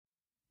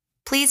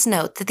Please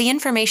note that the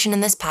information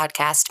in this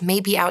podcast may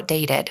be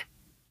outdated.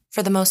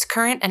 For the most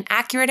current and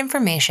accurate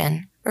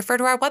information, refer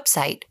to our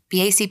website,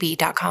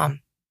 bacb.com.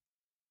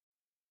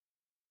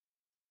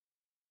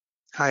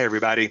 Hi,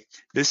 everybody.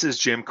 This is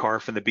Jim Carr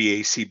from the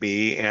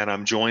BACB, and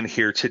I'm joined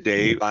here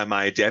today by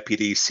my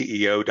Deputy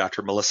CEO,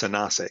 Dr. Melissa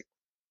Nosek.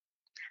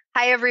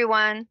 Hi,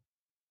 everyone.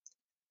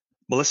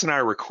 Melissa and I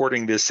are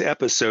recording this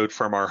episode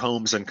from our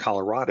homes in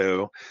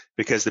Colorado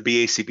because the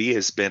BACB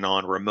has been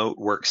on remote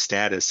work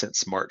status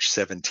since March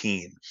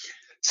 17.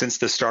 Since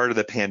the start of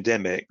the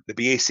pandemic, the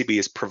BACB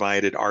has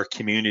provided our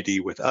community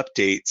with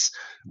updates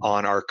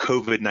on our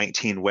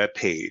COVID-19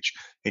 webpage,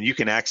 and you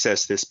can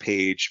access this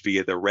page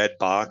via the red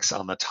box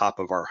on the top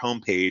of our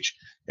homepage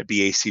at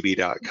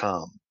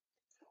bacb.com.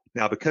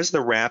 Now, because of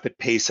the rapid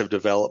pace of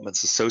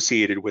developments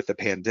associated with the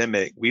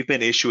pandemic, we've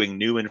been issuing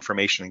new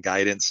information and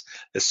guidance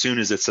as soon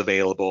as it's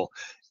available.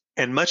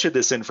 And much of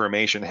this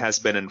information has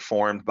been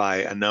informed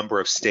by a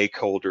number of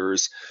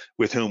stakeholders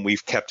with whom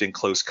we've kept in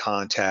close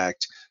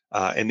contact.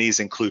 And these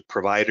include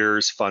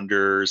providers,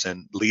 funders,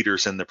 and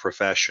leaders in the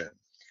profession.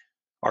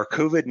 Our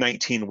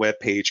COVID-19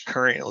 webpage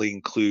currently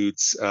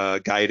includes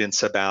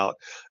guidance about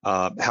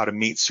how to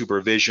meet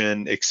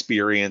supervision,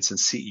 experience, and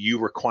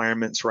CEU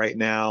requirements right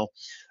now.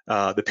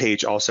 The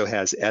page also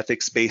has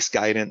ethics-based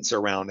guidance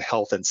around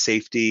health and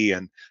safety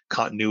and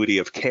continuity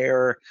of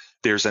care.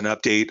 There's an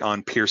update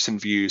on Pearson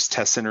VUE's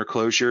test center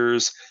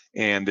closures,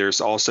 and there's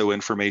also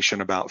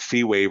information about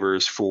fee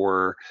waivers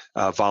for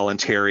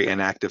voluntary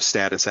and active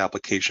status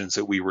applications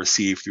that we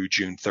received through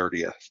June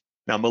 30th.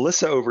 Now,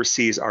 Melissa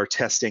oversees our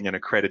testing and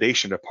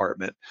accreditation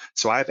department,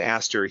 so I've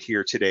asked her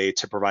here today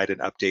to provide an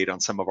update on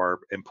some of our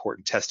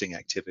important testing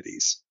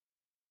activities.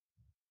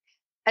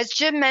 As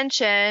Jim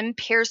mentioned,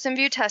 Pearson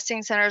VUE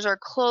testing centers are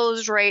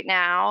closed right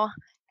now,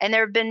 and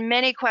there have been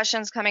many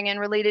questions coming in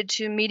related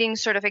to meeting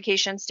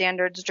certification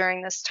standards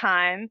during this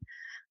time.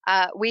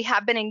 We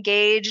have been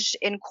engaged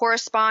in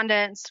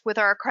correspondence with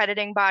our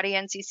accrediting body,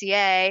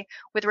 NCCA,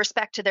 with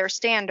respect to their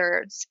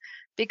standards.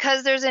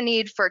 Because there's a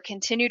need for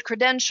continued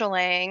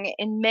credentialing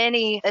in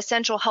many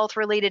essential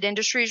health-related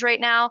industries right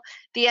now,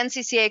 the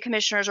NCCA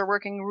commissioners are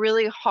working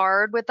really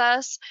hard with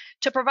us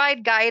to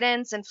provide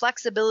guidance and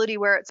flexibility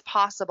where it's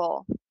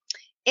possible.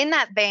 In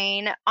that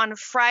vein, on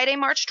Friday,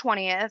 March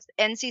 20th,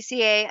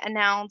 NCCA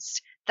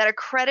announced that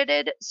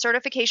accredited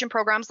certification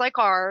programs like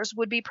ours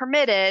would be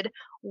permitted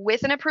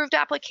with an approved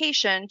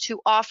application to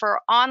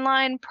offer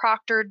online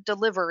proctored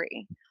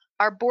delivery.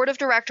 Our board of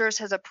directors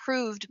has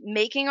approved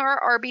making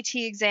our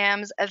RBT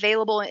exams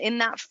available in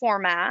that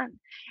format.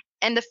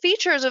 And the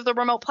features of the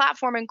remote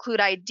platform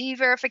include ID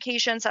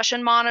verification,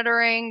 session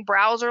monitoring,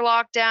 browser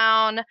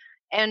lockdown,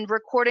 and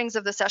recordings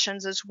of the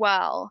sessions as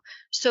well.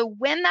 So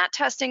when that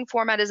testing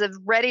format is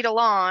ready to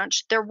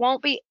launch, there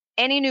won't be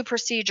any new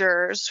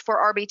procedures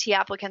for RBT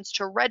applicants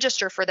to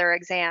register for their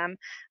exam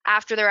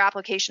after their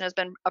application has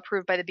been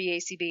approved by the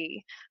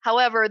BACB.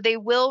 However, they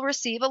will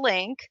receive a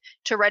link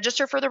to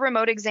register for the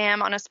remote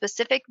exam on a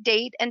specific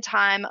date and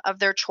time of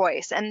their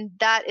choice, and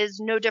that is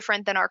no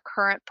different than our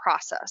current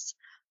process.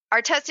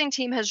 Our testing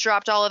team has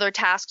dropped all other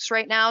tasks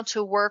right now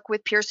to work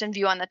with Pearson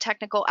VUE on the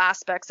technical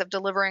aspects of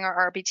delivering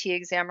our RBT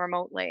exam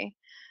remotely.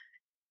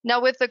 Now,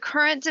 with the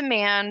current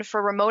demand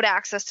for remote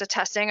access to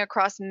testing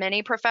across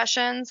many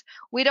professions,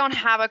 we don't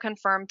have a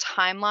confirmed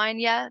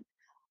timeline yet,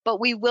 but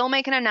we will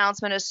make an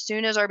announcement as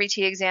soon as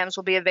RBT exams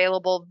will be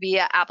available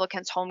via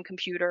applicants' home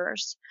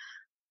computers.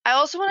 I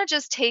also want to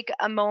just take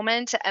a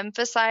moment to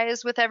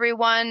emphasize with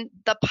everyone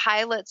the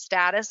pilot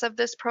status of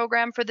this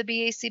program for the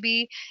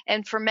BACB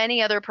and for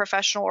many other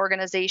professional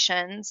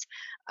organizations.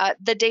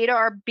 The data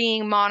are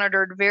being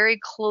monitored very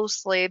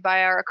closely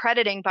by our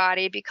accrediting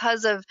body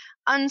because of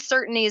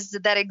uncertainties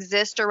that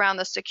exist around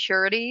the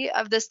security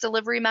of this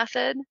delivery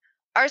method.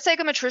 Our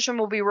psychometrician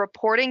will be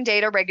reporting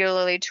data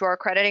regularly to our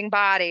accrediting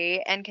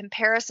body, and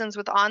comparisons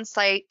with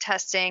on-site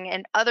testing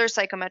and other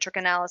psychometric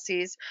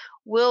analyses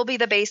will be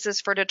the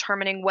basis for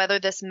determining whether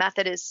this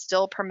method is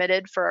still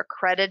permitted for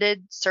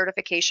accredited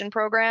certification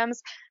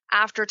programs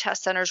after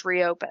test centers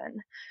reopen.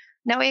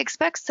 Now, we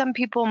expect some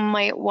people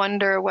might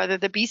wonder whether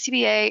the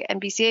BCBA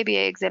and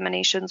BCABA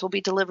examinations will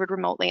be delivered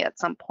remotely at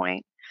some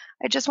point.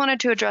 I just wanted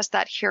to address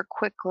that here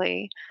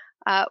quickly.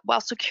 While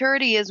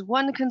security is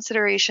one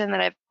consideration that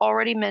I've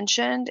already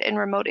mentioned in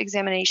remote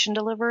examination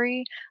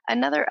delivery,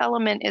 another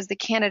element is the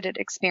candidate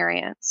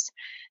experience.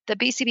 The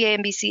BCBA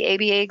and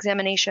BCABA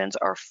examinations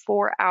are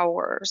 4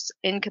 hours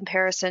in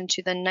comparison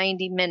to the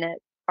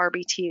 90-minute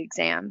RBT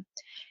exam.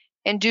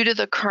 And due to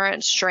the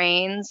current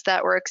strains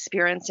that we're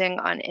experiencing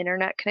on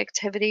internet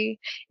connectivity,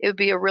 it would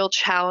be a real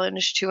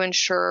challenge to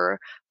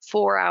ensure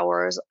 4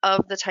 hours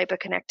of the type of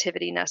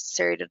connectivity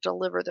necessary to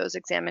deliver those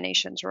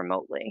examinations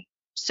remotely.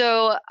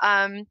 So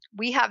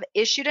we have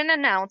issued an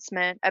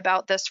announcement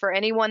about this for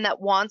anyone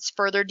that wants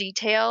further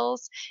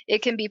details.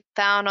 It can be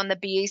found on the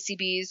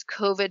BACB's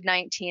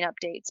COVID-19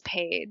 updates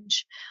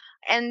page.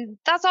 And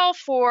that's all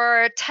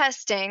for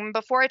testing.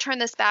 Before I turn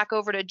this back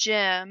over to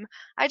Jim,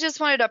 I just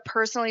wanted to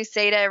personally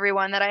say to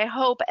everyone that I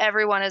hope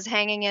everyone is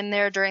hanging in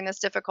there during this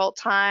difficult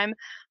time.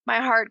 My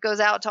heart goes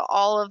out to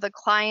all of the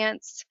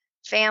clients,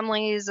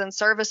 families, and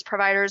service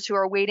providers who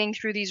are wading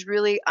through these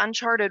really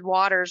uncharted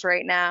waters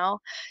right now.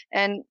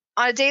 And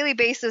on a daily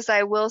basis,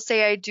 I will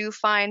say I do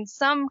find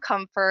some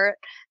comfort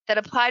that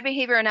applied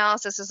behavior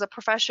analysis is a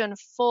profession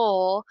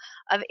full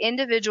of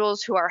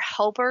individuals who are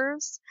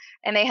helpers,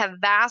 and they have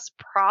vast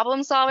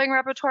problem-solving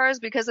repertoires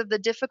because of the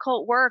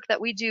difficult work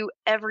that we do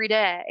every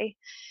day.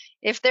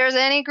 If there's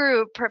any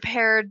group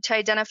prepared to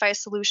identify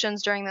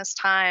solutions during this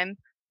time,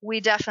 we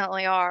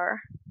definitely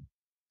are.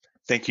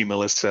 Thank you,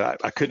 Melissa.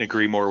 I couldn't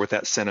agree more with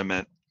that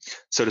sentiment.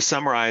 So to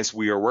summarize,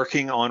 we are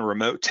working on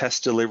remote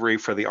test delivery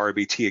for the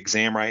RBT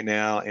exam right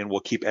now, and we'll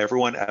keep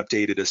everyone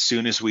updated as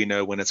soon as we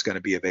know when it's going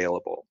to be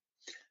available.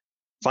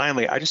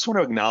 Finally, I just want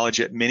to acknowledge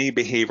that many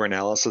behavior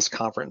analysis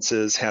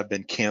conferences have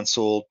been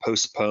canceled,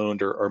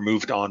 postponed, or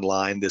moved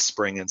online this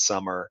spring and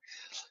summer.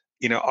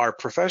 Our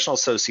professional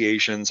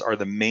associations are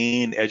the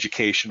main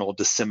educational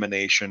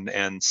dissemination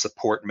and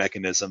support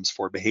mechanisms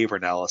for behavior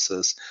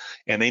analysis,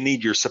 and they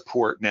need your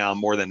support now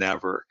more than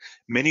ever.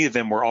 Many of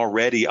them were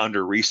already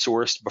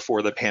under-resourced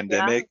before the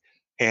pandemic,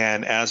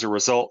 and as a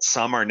result,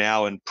 some are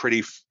now in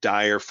pretty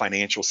dire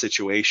financial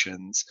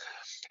situations.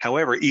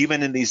 However,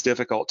 even in these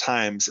difficult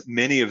times,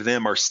 many of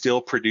them are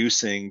still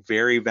producing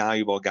very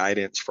valuable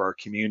guidance for our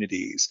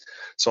communities.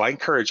 So I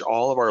encourage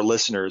all of our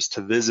listeners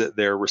to visit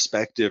their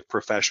respective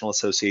professional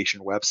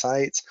association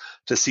websites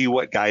to see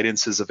what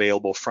guidance is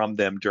available from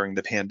them during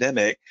the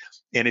pandemic.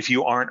 And if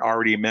you aren't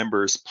already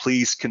members,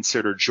 please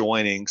consider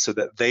joining so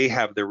that they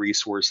have the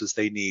resources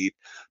they need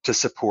to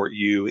support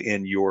you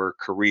in your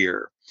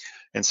career.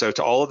 And so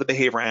to all of the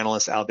behavior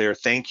analysts out there,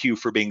 thank you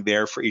for being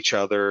there for each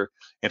other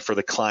and for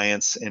the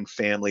clients and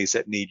families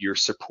that need your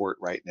support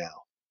right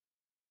now.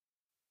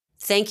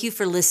 Thank you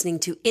for listening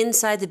to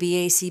Inside the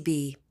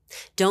BACB.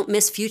 Don't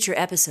miss future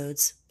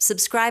episodes.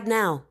 Subscribe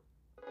now.